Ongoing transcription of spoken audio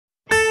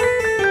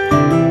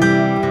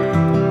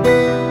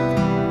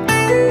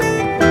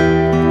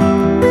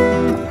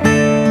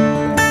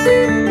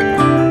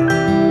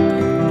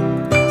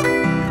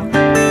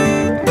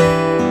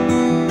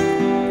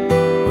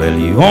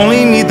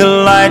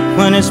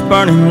when it's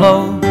burning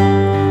low.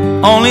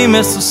 Only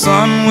miss the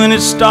sun when it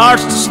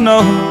starts to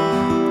snow.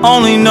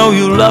 Only know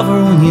you love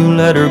her when you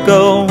let her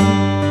go.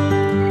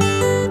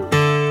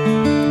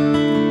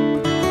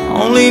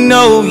 Only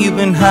know you've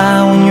been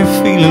high when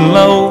you're feeling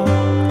low.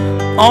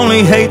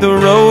 Only hate the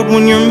road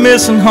when you're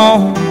missing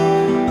home.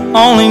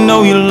 Only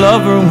know you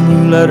love her when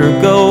you let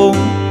her go.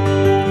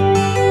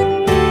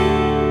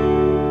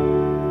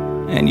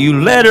 And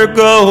you let her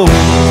go.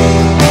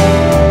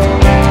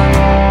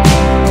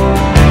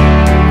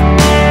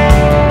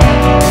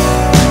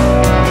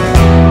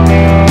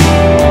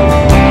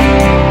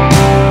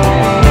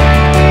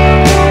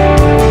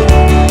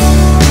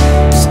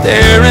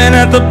 Staring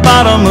at the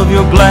bottom of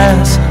your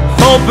glass,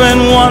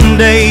 hoping one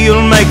day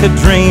you'll make a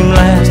dream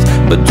last.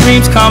 But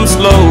dreams come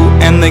slow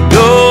and they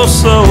go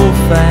so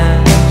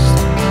fast.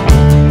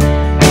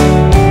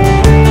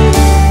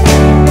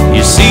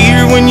 You see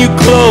her when you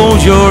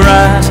close your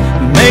eyes.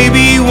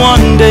 Maybe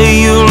one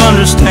day you'll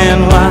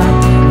understand why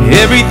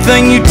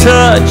everything you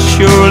touch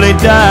surely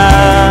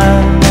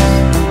dies.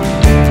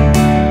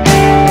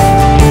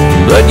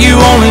 But you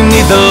only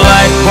need the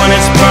light when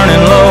it's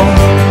burning low.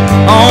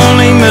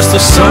 Only miss the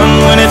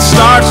sun when it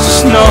starts to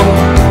snow.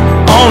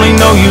 Only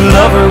know you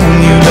love her when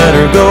you let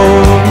her go.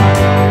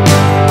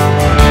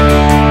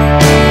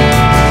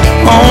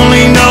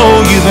 Only know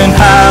you've been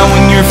high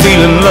when you're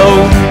feeling low.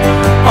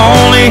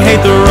 Only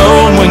hate the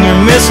road when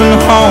you're missing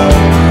home.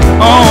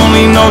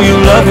 Only know you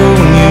love her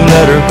when you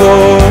let her go.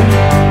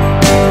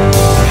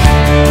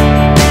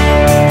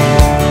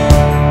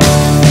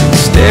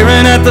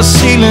 Staring at the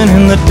ceiling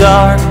in the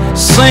dark,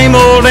 same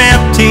old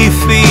empty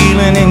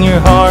feeling in your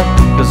heart.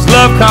 'Cause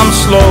love comes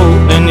slow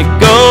and it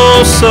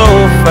goes so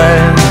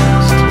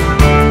fast.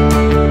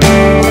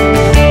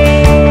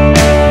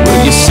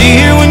 Will you see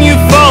her when you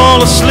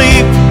fall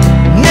asleep?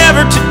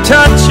 Never to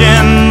touch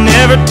and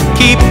never to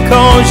keep,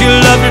 'cause you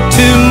loved her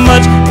too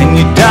much and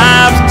you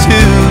dive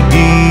too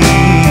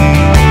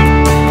deep.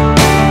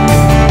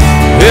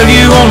 Well,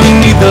 you only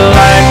need the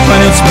light when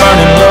it's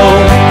burning low.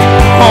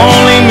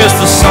 Only miss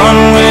the sun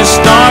when it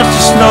starts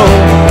to snow.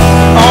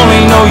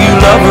 Only know you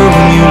love her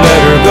when you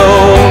let her go.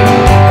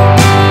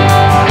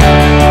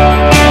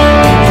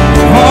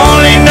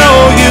 Only know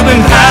you've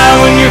been high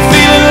when you're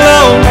feeling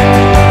low.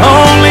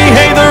 Only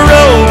hate the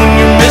road when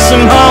you're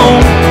missing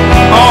home.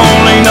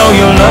 Only know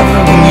you love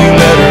her when you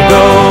let her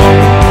go.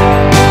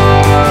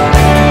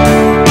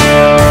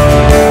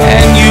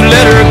 And you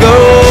let her go.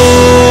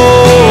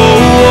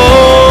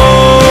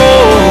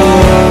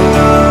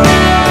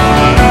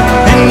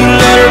 And you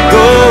let her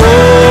go.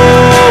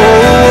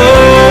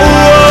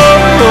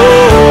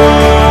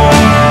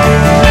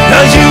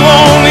 'Cause you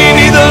only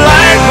need the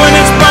light when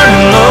it's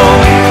burning low.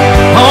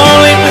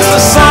 Only miss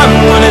the sun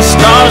when it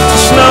starts to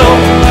snow.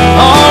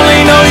 Only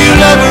know you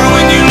love her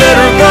when you let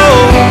her go.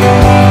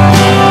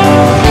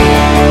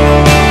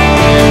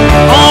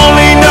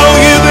 Only know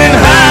you've been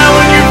high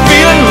when you're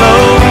feeling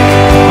low.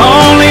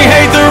 Only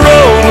hate the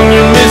road when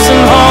you're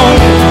missing home.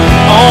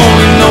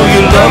 Only know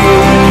you love her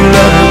when you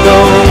let her go.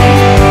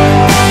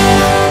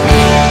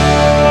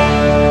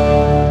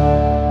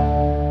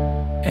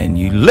 And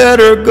you let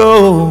her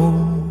go.